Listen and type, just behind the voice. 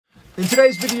In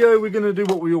today's video, we're going to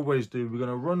do what we always do. We're going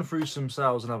to run through some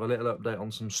sales and have a little update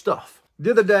on some stuff. The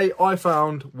other day, I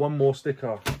found one more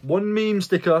sticker. One meme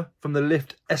sticker from the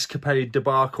lift escapade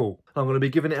debacle. I'm going to be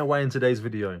giving it away in today's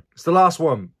video. It's the last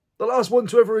one. The last one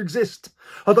to ever exist.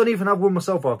 I don't even have one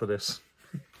myself after this.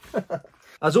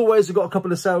 As always, we've got a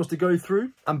couple of sales to go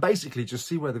through and basically just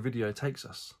see where the video takes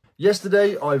us.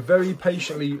 Yesterday, I very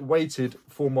patiently waited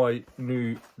for my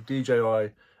new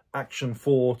DJI Action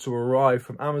 4 to arrive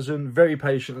from Amazon. Very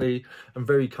patiently and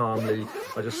very calmly.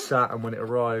 I just sat, and when it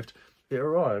arrived,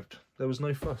 There was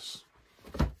no fuss.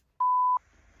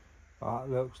 That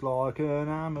looks like an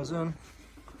Amazon.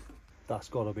 That's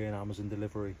got to be an Amazon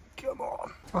delivery. Come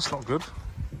on. That's not good.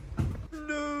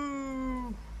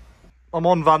 No. I'm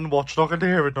on van watch and I can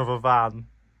hear another van.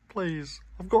 Please.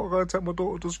 I've got to go and take my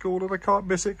daughter to school and I can't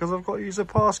miss it because I've got to use a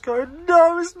passcode.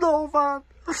 No, it's not a van.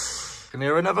 I can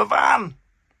hear another van.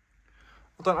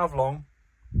 I don't have long.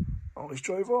 I just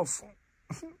drove off.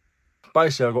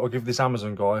 Basically, I've got to give this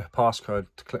Amazon guy a passcode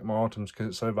to collect my items because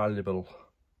it's so valuable.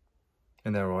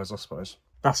 In their eyes, I suppose.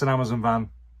 That's an Amazon van.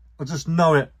 I just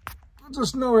know it. I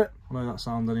just know it. I know that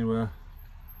sound anywhere.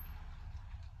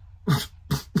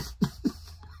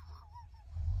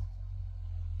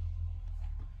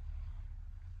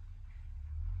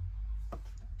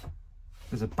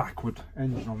 There's a backward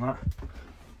engine on that.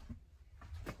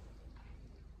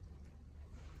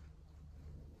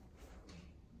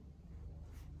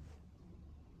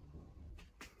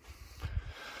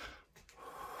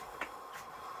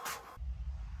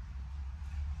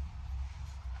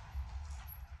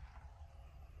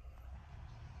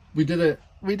 We did it.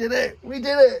 We did it. We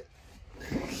did it.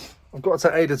 I've got to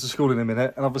take Ada to school in a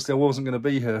minute, and obviously I wasn't going to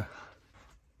be here.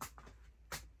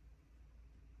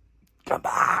 Come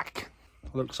back.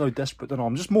 I look so desperate, don't I?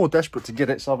 I'm just more desperate to get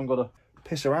it so I haven't got to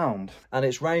piss around. And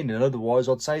it's raining, otherwise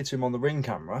I'd say to him on the Ring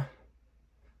camera,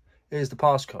 here's the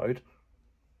passcode.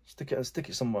 Stick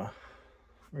it somewhere.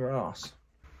 Your ass.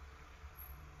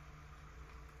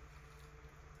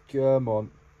 Come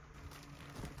on.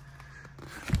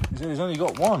 He's only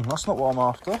got one. That's not what I'm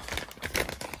after.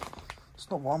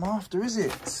 That's not what I'm after, is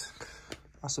it?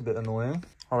 That's a bit annoying.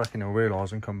 I reckon he'll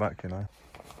realise and come back, you know.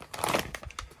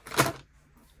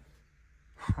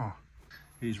 Huh.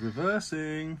 He's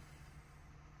reversing.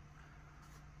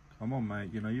 Come on, mate.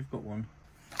 You know you've got one.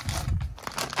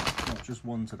 Not just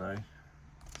one today.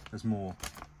 There's more.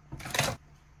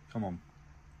 Come on.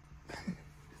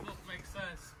 Not make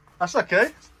sense. That's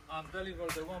okay. I'm delivering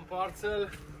the one parcel.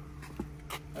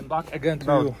 And back again to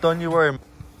you. Don't you worry.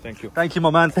 Thank you. Thank you, my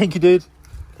man. Thank you, dude.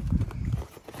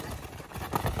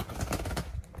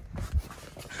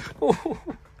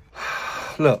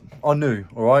 Look, I knew,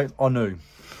 all right? I knew.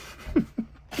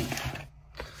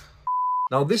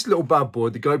 Now, this little bad boy,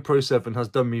 the GoPro 7, has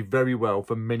done me very well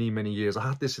for many, many years. I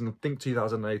had this in, I think,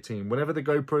 2018. Whenever the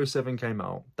GoPro 7 came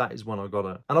out, that is when I got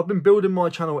it. And I've been building my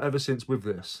channel ever since with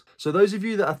this. So those of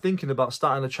you that are thinking about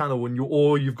starting a channel when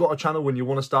you've got a channel when you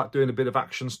want to start doing a bit of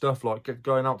action stuff, like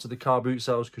going out to the car boot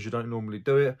sales because you don't normally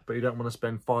do it, but you don't want to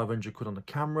spend 500 quid on the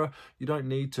camera, you don't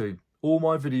need to. All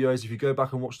my videos, if you go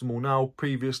back and watch them all now,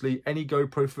 previously, any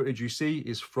GoPro footage you see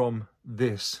is from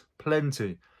this.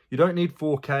 Plenty. You don't need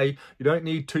 4K, you don't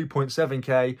need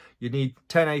 2.7K, you need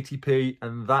 1080p,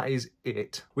 and that is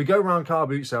it. We go around car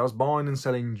boot sales buying and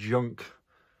selling junk.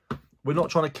 We're not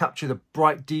trying to capture the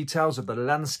bright details of the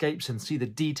landscapes and see the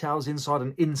details inside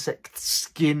an insect's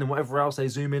skin and whatever else they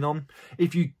zoom in on.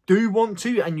 If you do want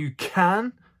to, and you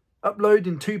can, upload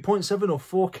in 2.7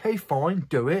 or 4K, fine,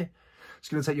 do it. It's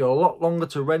going to take you a lot longer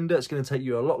to render, it's going to take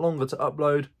you a lot longer to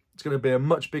upload, it's going to be a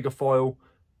much bigger file.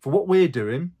 For what we're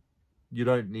doing, you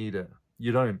don't need it.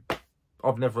 You don't.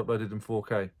 I've never uploaded in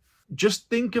 4K. Just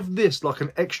think of this like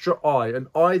an extra eye, an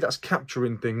eye that's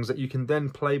capturing things that you can then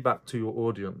play back to your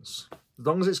audience. As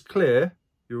long as it's clear,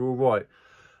 you're all right.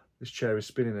 This chair is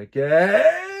spinning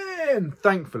again.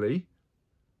 Thankfully,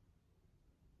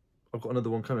 I've got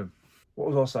another one coming.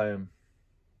 What was I saying?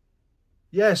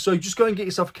 Yeah, so just go and get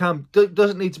yourself a cam.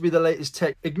 Doesn't need to be the latest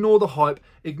tech. Ignore the hype.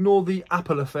 Ignore the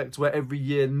Apple effect where every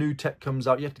year new tech comes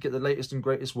out. You have to get the latest and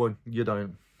greatest one. You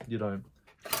don't. You don't.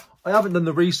 I haven't done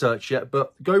the research yet,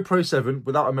 but GoPro 7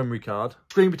 without a memory card.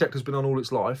 Screen protector's been on all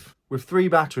its life. With 3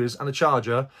 batteries and a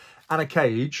charger and a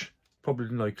cage. Probably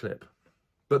no clip.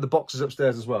 But the box is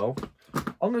upstairs as well.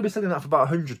 I'm going to be selling that for about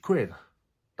 100 quid.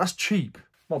 That's cheap.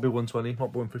 Might be 120,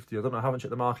 might be 150. I don't know. I haven't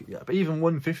checked the market yet. But even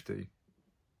 150...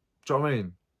 Do you know what I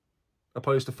mean?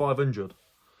 Opposed to 500.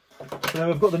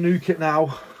 So I've got the new kit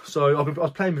now. So I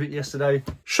was playing with it yesterday.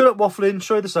 Shut up waffling,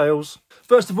 show the sales.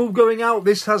 First of all, going out,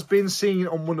 this has been seen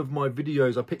on one of my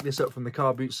videos. I picked this up from the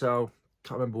car boot sale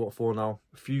Can't remember what for now.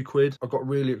 A few quid. I got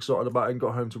really excited about it and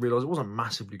got home to realise it wasn't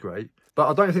massively great. But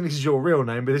I don't think this is your real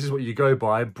name, but this is what you go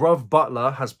by. Bruv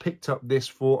Butler has picked up this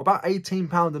for about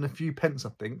 £18 and a few pence,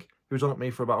 I think. He was on at me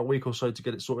for about a week or so to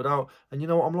get it sorted out. And you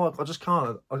know what I'm like? I just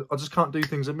can't do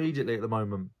things immediately at the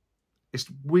moment.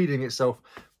 It's weeding itself.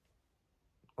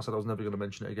 I said I was never going to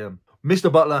mention it again.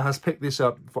 Mr. Butler has picked this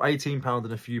up for £18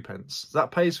 and a few pence.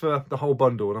 That pays for the whole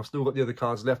bundle, and I've still got the other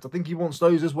cards left. I think he wants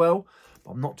those as well,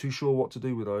 but I'm not too sure what to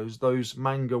do with those. Those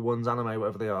manga ones, anime,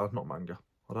 whatever they are. Not manga.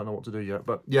 I don't know what to do yet.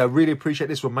 But yeah, really appreciate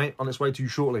this one, mate. On its way to you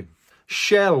shortly.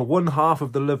 Shell, one half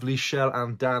of the lovely Shell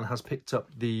and Dan, has picked up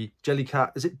the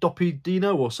Jellycat. Is it Doppy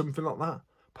Dino or something like that?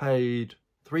 Paid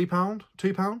 £3,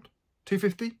 £2,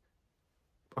 £2.50?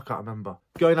 I can't remember.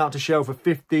 Going out to Shell for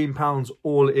 £15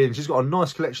 all in. She's got a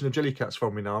nice collection of Jellycats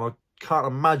from me now, and I can't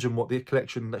imagine what the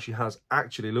collection that she has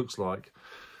actually looks like.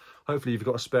 Hopefully you've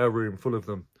got a spare room full of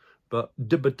them. But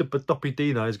Doppy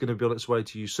Dino is going to be on its way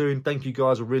to you soon. Thank you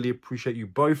guys. I really appreciate you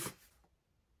both.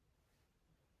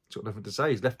 He's got nothing to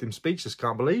say. He's left him speechless.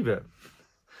 Can't believe it.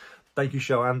 Thank you,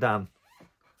 Shell and Dan.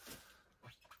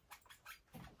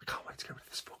 I can't wait to get rid of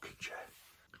this fucking chair.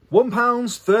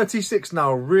 £1.36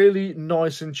 now. Really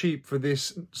nice and cheap for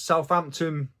this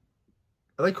Southampton.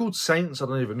 Are they called Saints? I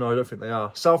don't even know. I don't think they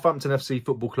are. Southampton FC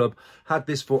Football Club. Had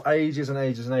this for ages and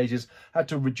ages and ages. Had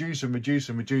to reduce and reduce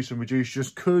and reduce and reduce.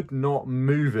 Just could not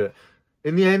move it.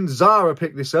 In the end, Zara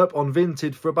picked this up on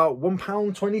Vinted for about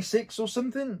 £1.26 or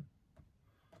something.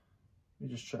 Let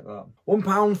me just check that.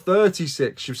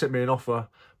 £1.36. She sent me an offer.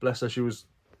 Bless her. She was...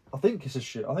 I think it's a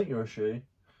she. I think you're a she.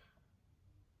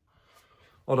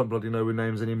 I don't bloody know with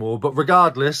names anymore. But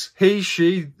regardless, he,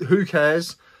 she, who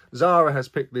cares? Zara has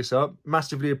picked this up.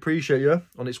 Massively appreciate you.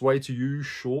 On its way to you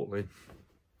shortly.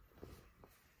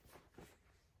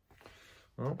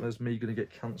 Well, there's me going to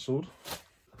get cancelled.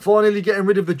 Finally getting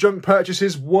rid of the junk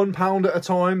purchases. £1 at a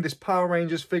time. This Power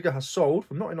Rangers figure has sold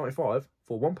from 1995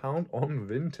 for £1 on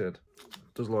Vinted.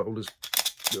 Does like all this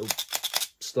little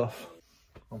stuff.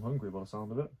 I'm hungry by the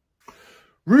sound of it.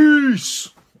 Reese!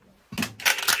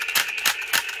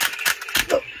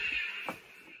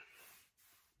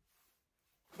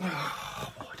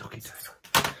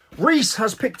 Reese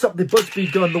has picked up the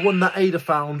Bugsby gun, the one that Ada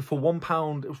found for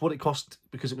 £1. It was what it cost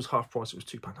because it was half price. It was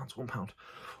 £2 down to £1.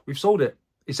 We've sold it.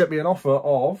 He sent me an offer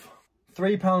of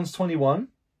 £3.21.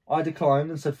 I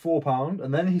declined and said £4.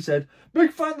 And then he said,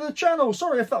 big fan of the channel.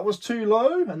 Sorry if that was too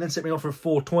low. And then sent me an offer of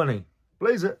 £4.20.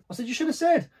 Blaze it. I said, you should have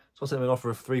said. So I sent him an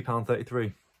offer of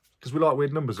 £3.33 because we like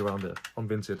weird numbers around it on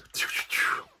Vinted.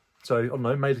 So, I don't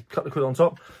know, made a couple of quid on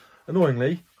top.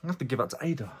 Annoyingly, I have to give that to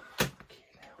Ada.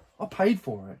 I paid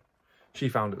for it. She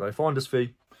found it though. Finder's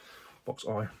fee. Box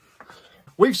I.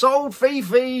 We've sold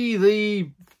Fifi,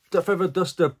 the feather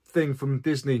duster thing from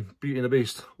Disney, Beauty and the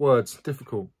Beast. Words,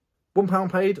 difficult.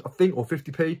 £1 paid, I think, or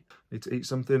 50p. Need to eat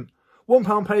something.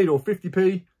 £1 paid or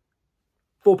 50p.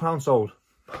 £4 sold.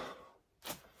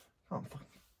 Can't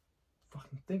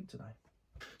fucking think today.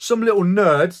 Some little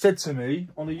nerd said to me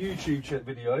on a YouTube chat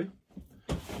video,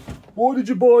 what did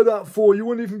you buy that for? You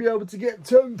wouldn't even be able to get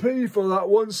 10p for that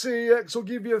one. CEX will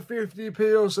give you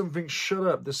 50p or something. Shut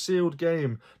up. The sealed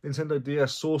game. Nintendo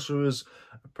DS Sorcerer's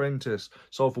Apprentice.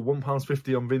 Sold for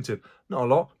 £1.50 on Vinted. Not a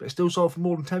lot, but it still sold for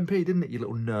more than 10p, didn't it, you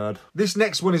little nerd? This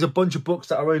next one is a bunch of books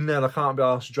that are in there and I can't be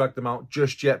asked to drag them out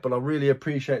just yet, but I really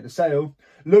appreciate the sale.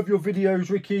 Love your videos,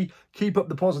 Ricky. Keep up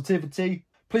the positivity.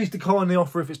 Please decline the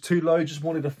offer if it's too low. Just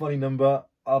wanted a funny number.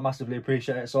 I massively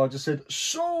appreciate it. So I just said,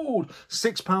 sold!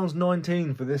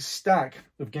 £6.19 for this stack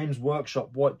of Games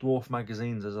Workshop White Dwarf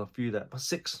magazines. There's a few there. But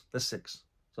there's six.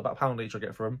 So about £1 each I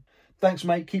get for them. Thanks,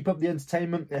 mate. Keep up the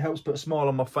entertainment. It helps put a smile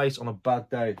on my face on a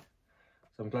bad day.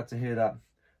 So I'm glad to hear that.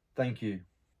 Thank you.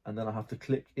 And then I have to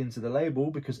click into the label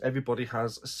because everybody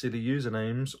has silly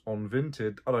usernames on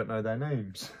Vinted. I don't know their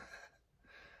names.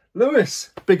 Lewis!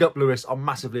 Big up, Lewis. I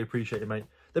massively appreciate you, mate.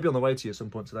 They'll be on the way to you at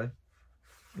some point today.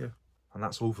 Yeah. And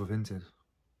that's all for Vinted.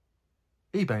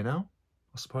 eBay now,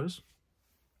 I suppose.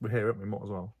 We're here, aren't we? Might as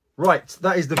well. Right,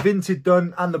 that is the Vinted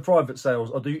done and the private sales.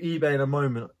 I'll do eBay in a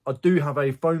moment. I do have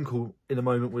a phone call in a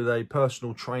moment with a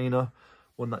personal trainer,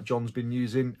 one that John's been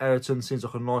using. Ayrton seems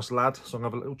like a nice lad, so I'm going to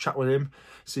have a little chat with him,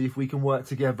 see if we can work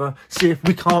together, see if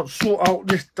we can't sort out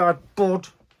this dad bod,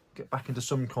 get back into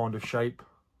some kind of shape,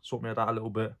 sort me out a little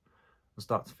bit, and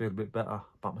start to feel a bit better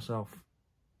about myself.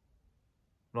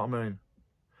 You know what I mean?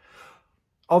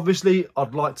 Obviously,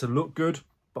 I'd like to look good,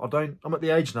 but I don't. I'm at the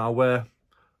age now where,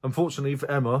 unfortunately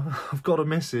for Emma, I've got a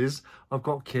missus, I've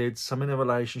got kids, I'm in a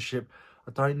relationship.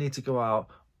 I don't need to go out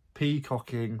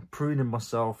peacocking, pruning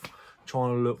myself,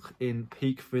 trying to look in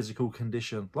peak physical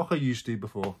condition like I used to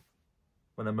before.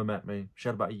 when Emma met me. She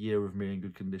had about a year of me in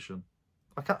good condition.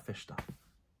 I catfished her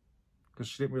because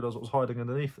she didn't realise what was hiding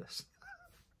underneath this.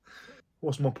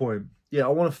 What's my point? Yeah, I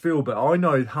want to feel better. I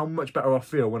know how much better I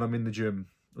feel when I'm in the gym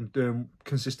and doing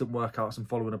consistent workouts and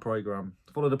following a program.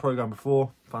 Followed the program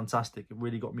before, fantastic. It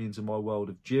really got me into my world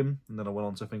of gym, and then I went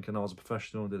on to thinking I was a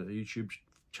professional and did a YouTube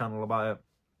channel about it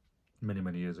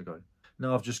many years ago.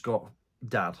 Now I've just got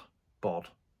dad bod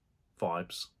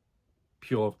vibes,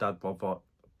 pure dad bod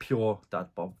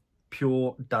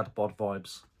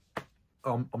vibes.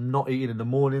 I'm not eating in the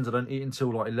mornings. I don't eat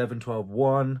until like 11, 12,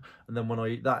 1. And then when I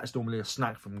eat that, it's normally a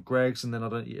snack from Greg's. And then I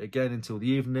don't eat again until the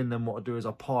evening. Then what I do is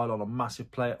I pile on a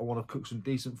massive plate. I want to cook some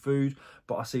decent food.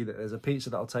 But I see that there's a pizza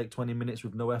that'll take 20 minutes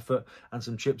with no effort. And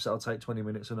some chips that'll take 20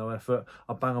 minutes with no effort.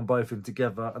 I bang them both in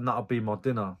together and that'll be my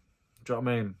dinner. Do you know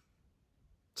what I mean?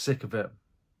 Sick of it.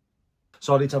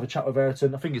 So I need to have a chat with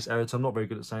Ayrton. I think it's Ayrton. I'm not very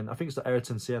good at saying. I think it's the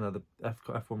Ayrton Sienna, the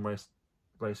F1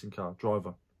 racing car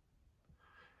driver.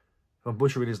 If I'm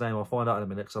butchering his name, I'll find out in a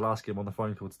minute because I'll ask him on the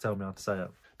phone call to tell me how to say it.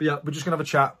 But yeah, we're just going to have a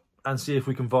chat and see if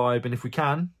we can vibe. And if we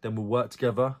can, then we'll work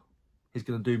together. He's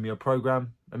going to do me a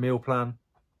program, a meal plan,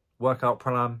 workout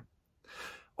plan.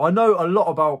 I know a lot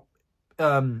about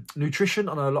nutrition.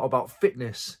 I know a lot about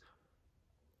fitness.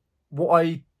 What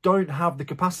I don't have the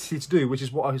capacity to do, which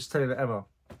is what I was telling Emma,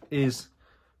 is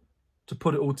to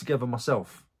put it all together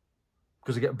myself.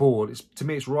 Because I get bored. To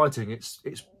me, it's writing. It's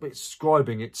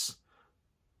scribing. It's...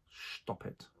 Stop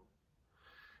it.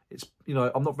 It's, you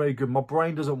know, I'm not very good. My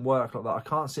brain doesn't work like that. I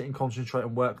can't sit and concentrate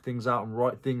and work things out and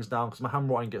write things down because my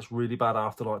handwriting gets really bad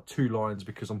after like 2 lines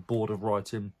because I'm bored of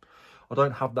writing. I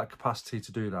don't have that capacity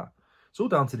to do that. It's all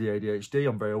down to the ADHD.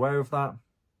 I'm very aware of that,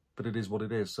 but it is what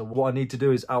it is. So what I need to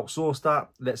do is outsource that,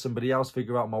 let somebody else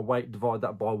figure out my weight, divide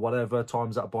that by whatever,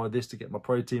 times that by this to get my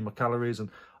protein, my calories, and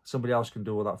somebody else can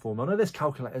do all that for me. I know there's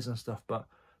calculators and stuff, but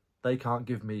they can't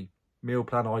give me meal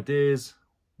plan ideas,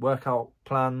 workout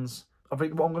plans. I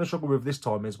think what I'm going to struggle with this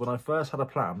time is when I first had a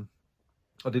plan,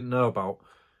 I didn't know about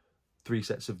 3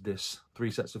 sets of this, 3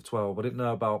 sets of 12. I didn't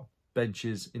know about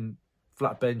benches in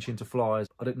flat bench into flies.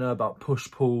 I didn't know about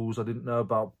push pulls. I didn't know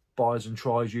about bis and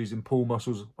tries using pull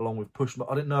muscles along with push.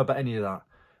 I didn't know about any of that.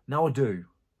 Now I do.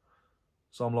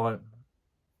 So I'm like,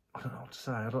 I don't know what to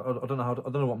say. I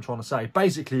don't know what I'm trying to say.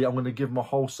 Basically, I'm going to give my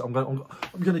whole. I'm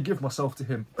going to give myself to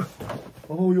him.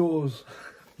 I'm all yours.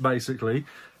 Basically,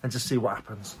 and just see what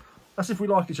happens. That's if we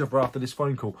like each other after this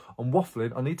phone call. I'm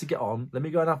waffling. I need to get on. Let me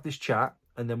go and have this chat,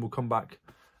 and then we'll come back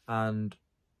and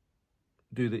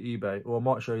do the eBay. Or I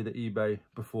might show you the eBay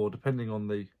before, depending on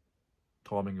the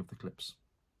timing of the clips.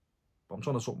 But I'm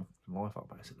trying to sort my life out,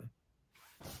 basically.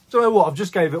 So you know what? I've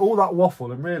just gave it all that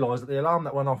waffle and realised that the alarm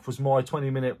that went off was my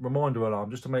 20-minute reminder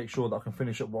alarm, just to make sure that I can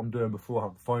finish up what I'm doing before I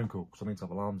have the phone call, because I need to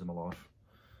have alarms in my life.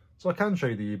 So I can show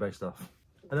you the eBay stuff.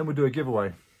 And then we'll do a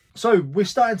giveaway. So we're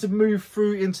starting to move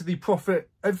through into the profit.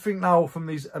 Everything now from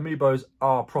these amiibos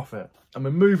are profit. And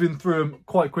we're moving through them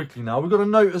quite quickly now. We've got a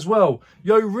note as well.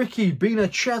 Yo, Ricky, been a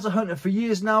treasure hunter for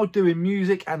years now, doing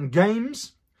music and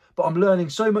games. But I'm learning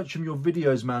so much from your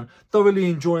videos, man. Thoroughly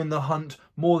enjoying the hunt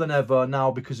more than ever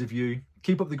now because of you.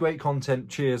 Keep up the great content.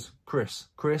 Cheers, Chris.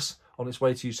 Chris, on its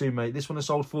way to you soon, mate. This one is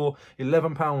sold for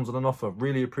 £11 on an offer.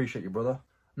 Really appreciate you, brother.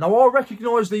 Now, I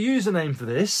recognise the username for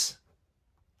this.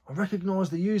 I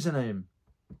recognise the username.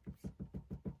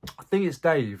 I think it's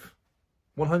Dave.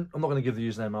 I'm not going to give the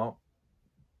username out.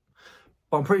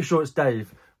 But I'm pretty sure it's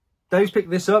Dave. Dave's picked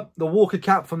this up. The Walker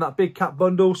cap from that big cap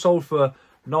bundle. Sold for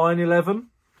 £9.11.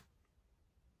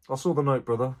 I saw the note,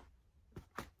 brother.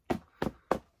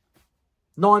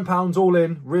 £9 all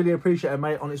in. Really appreciate it,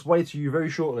 mate. On its way to you very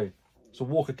shortly. It's a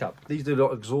Walker cap. These do a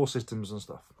lot of exhaust systems and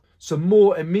stuff. Some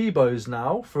more amiibos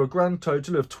now for a grand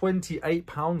total of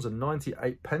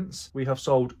 £28.98. We have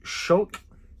sold Shulk,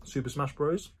 Super Smash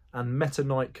Bros. And Meta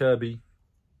Knight Kirby,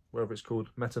 whatever it's called,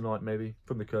 Meta Knight maybe,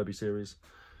 from the Kirby series.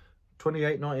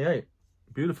 £28.98.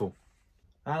 Beautiful.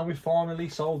 And we finally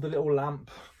sold the little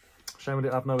lamp. Shame we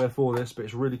didn't have nowhere for this, but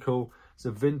it's really cool. It's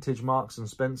a vintage Marks and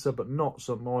Spencer, but not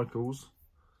St. Michael's.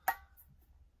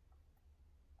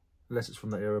 Unless it's from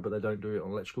that era, but they don't do it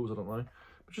on electricals, I don't know.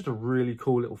 Just a really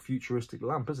cool little futuristic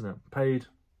lamp, isn't it? Paid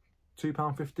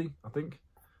 £2.50, I think.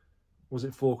 Was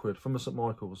it £4 from the St.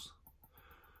 Michael's?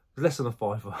 Less than a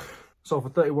fiver. Sold for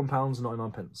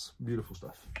 £31.99. Beautiful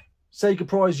stuff. Sega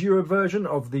Prize Euro version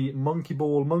of the Monkey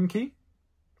Ball Monkey.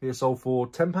 Here sold for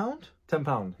 £10.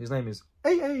 £10. His name is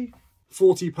AA.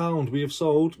 £40 we have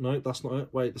sold. No, that's not it.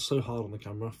 Wait, it's so hard on the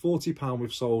camera. £40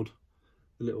 we've sold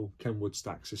the little Kenwood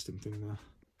stack system thing there.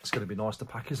 It's going to be nice to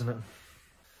pack, isn't it?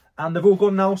 And they've all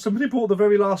gone now. Somebody bought the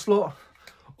very last lot.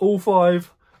 All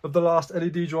 5 of the last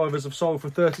LED drivers I've sold for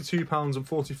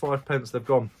 £32.45. They've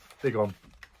gone. They're gone.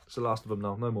 It's the last of them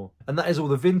now, no more. And that is all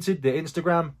the Vinted, the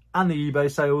Instagram and the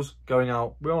eBay sales going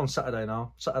out. We're on Saturday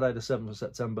now, Saturday the 7th of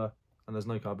September, and there's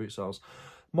no car boot sales.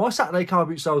 My Saturday car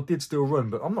boot sale did still run,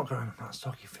 but I'm not going on that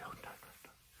stocky field. No.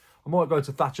 I might go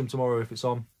to Thatcham tomorrow if it's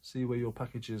on. See where your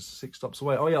package is 6 stops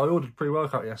away. Oh yeah, I ordered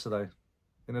pre-workout yesterday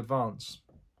in advance.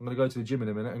 I'm going to go to the gym in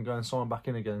a minute and go and sign back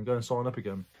in again, go and sign up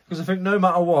again. Because I think no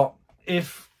matter what,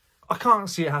 if I can't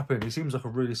see it happen, he seems like a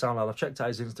really sound lad. I've checked out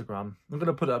his Instagram. I'm going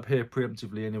to put it up here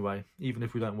preemptively anyway, even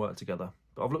if we don't work together.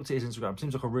 But I've looked at his Instagram.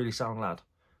 Seems like a really sound lad.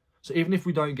 So even if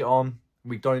we don't get on,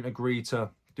 we don't agree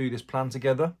to do this plan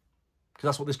together, because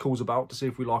that's what this call's about, to see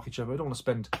if we like each other. I don't want to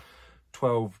spend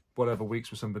 12 whatever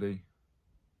weeks with somebody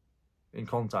in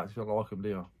contact if you don't like them, do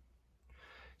you?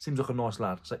 Seems like a nice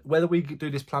lad. So whether we do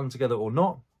this plan together or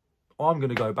not, I'm going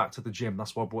to go back to the gym.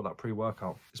 That's why I bought that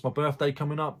pre-workout. It's my birthday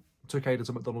coming up. Took Ada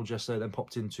to McDonald's yesterday, then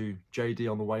popped into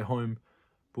JD on the way home.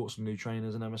 Bought some new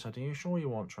trainers, and Emma said, "Are you sure you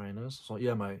want trainers?" I was like,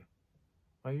 "Yeah, mate."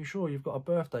 "Are you sure you've got a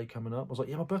birthday coming up?" I was like,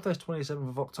 "Yeah, my birthday's 27th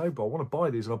of October. I want to buy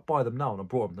these, and I'll buy them now." And I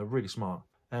brought them. They're really smart.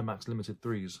 Air Max Limited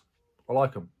 3s. I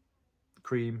like them.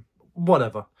 Cream,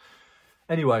 whatever.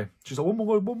 Anyway, she's like, what am I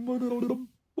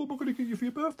going to get you for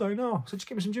your birthday now? So just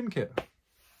get me some gym kit.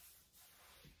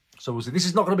 So we'll see. This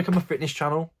is not going to become a fitness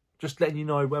channel. Just letting you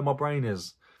know where my brain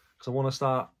is. Because I want to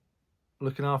start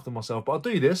looking after myself. But I'll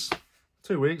do this.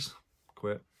 2 weeks.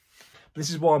 Quit. This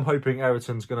is why I'm hoping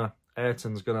Ayrton's gonna, I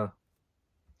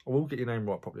will get your name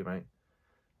right properly, mate.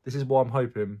 This is why I'm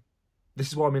hoping, this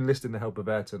is why I'm enlisting the help of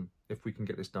Ayrton, if we can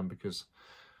get this done, because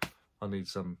I need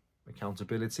some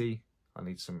accountability, I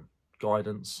need some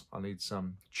guidance, I need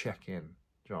some check-in. Do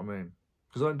you know what I mean?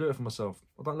 Because I don't do it for myself.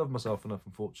 I don't love myself enough,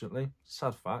 unfortunately.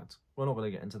 Sad fact. We're not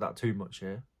going to get into that too much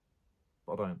here.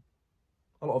 But I don't.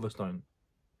 A lot of us don't.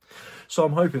 So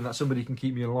I'm hoping that somebody can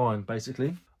keep me in line,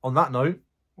 basically. On that note,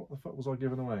 what the fuck was I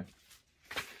giving away?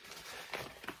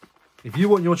 If you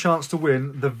want your chance to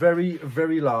win the very,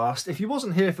 very last... If you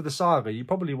wasn't here for the saga, you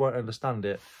probably won't understand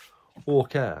it or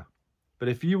care. But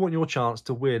if you want your chance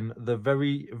to win the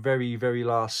very, very, very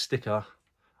last sticker,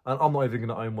 and I'm not even going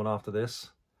to own one after this,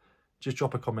 just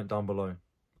drop a comment down below.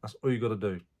 That's all you got to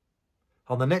do.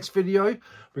 On the next video,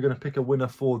 we're going to pick a winner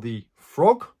for the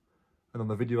frog. And on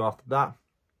the video after that,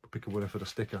 we'll pick a winner for the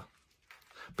sticker.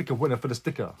 Pick a winner for the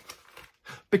sticker.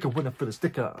 Pick a winner for the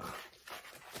sticker.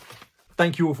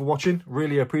 Thank you all for watching.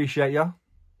 Really appreciate you.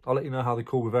 I'll let you know how the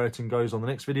call with Ayrton goes on the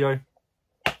next video.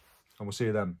 And we'll see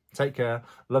you then. Take care.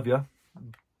 Love you.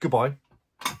 Goodbye.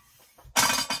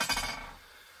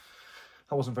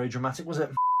 That wasn't very dramatic, was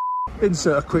it?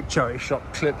 Insert a quick charity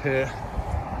shop clip here.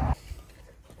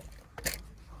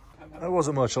 There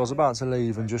wasn't much. I was about to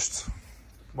leave and just...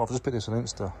 Well, I've just put this on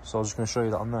Insta, so I was just going to show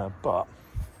you that on there, but...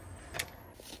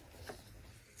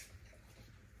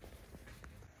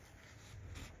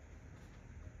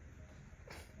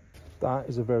 That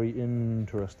is a very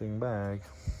interesting bag.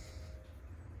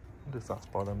 I wonder if that's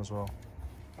by them as well.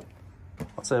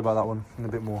 I'll say about that one in a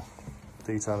bit more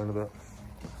detail in a bit.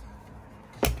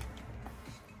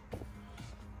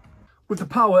 With the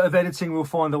power of editing, we'll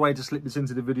find a way to slip this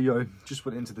into the video. Just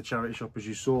put it into the charity shop as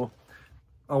you saw.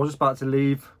 I was just about to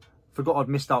leave. Forgot I'd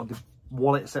missed out the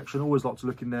wallet section. Always like to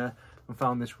look in there. And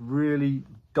found this really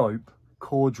dope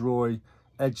corduroy,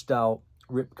 edged out,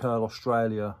 Rip Curl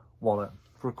Australia wallet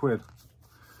for £1.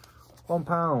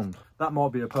 £1. That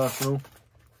might be a personal.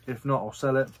 If not, I'll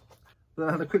sell it. Then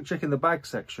I had a quick check in the bag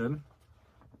section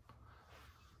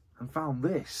and found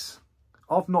this.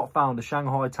 I've not found a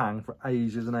Shanghai Tang for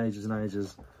ages and ages and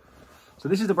ages. So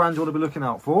this is the brand you want to be looking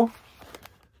out for.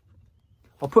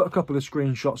 I'll put a couple of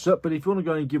screenshots up, but if you want to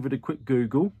go and give it a quick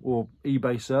Google or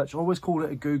eBay search, I always call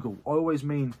it a Google. I always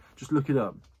mean just look it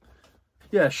up.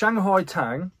 Yeah, Shanghai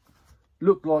Tang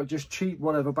look like just cheap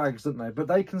whatever bags, don't they? But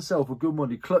they can sell for good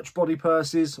money. Clutch body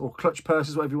purses, or clutch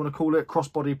purses, whatever you want to call it.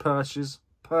 Crossbody purses,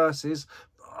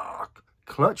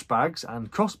 clutch bags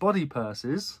and crossbody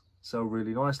purses sell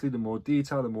really nicely. The more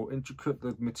detailed, the more intricate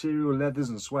the material, leathers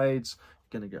and suedes,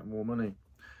 you're going to get more money.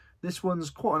 This one's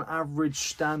quite an average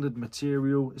standard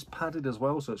material. It's padded as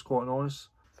well, so it's quite nice.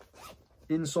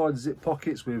 Inside zip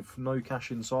pockets with no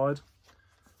cash inside.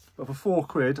 But for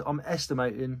 £4, I'm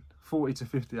estimating 40 to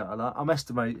 50 out of that. I'm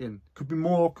estimating. Could be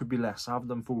more, could be less. I haven't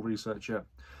done full research yet.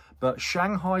 But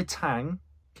Shanghai Tang,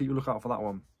 keep a look out for that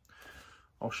one.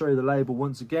 I'll show you the label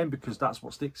once again because that's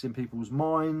what sticks in people's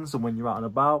minds, and when you're out and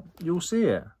about, you'll see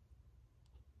it.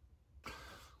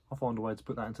 I'll find a way to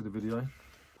put that into the video.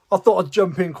 I thought I'd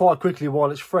jump in quite quickly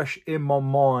while it's fresh in my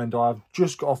mind. I've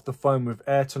just got off the phone with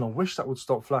Ayrton. I wish that would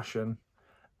stop flashing.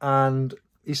 And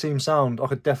he seems sound. I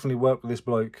could definitely work with this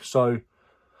bloke. So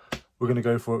we're going to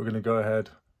go for it. We're going to go ahead,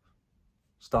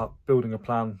 start building a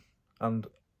plan and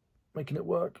making it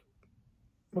work.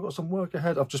 We've got some work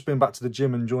ahead. I've just been back to the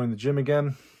gym and joined the gym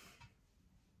again.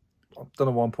 I don't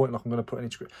know why I'm pointing like I'm going to put any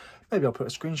screen. Maybe I'll put a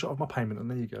screenshot of my payment and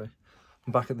there you go.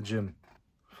 I'm back at the gym.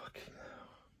 Fucking hell.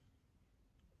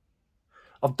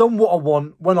 I've done what I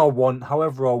want, when I want,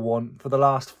 however I want for the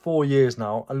last 4 years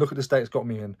now. And look at the state it's got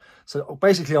me in. So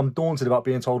basically I'm daunted about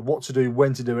being told what to do,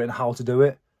 when to do it and how to do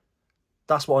it.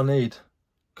 That's what I need.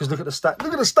 Because look at the state.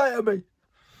 Look at the state of me.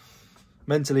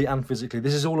 Mentally and physically.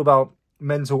 This is all about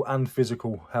mental and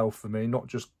physical health for me. Not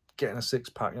just getting a six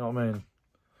pack, you know what I mean?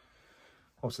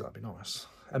 Obviously that'd be nice.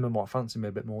 Emma might fancy me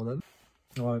a bit more then.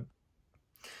 All right.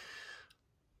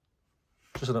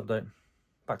 Just an update.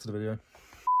 Back to the video.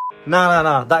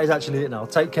 Nah. That is actually it now.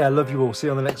 Take care. Love you all. See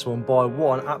you on the next one. Bye.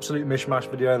 What an absolute mishmash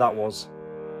video that was.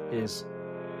 Is.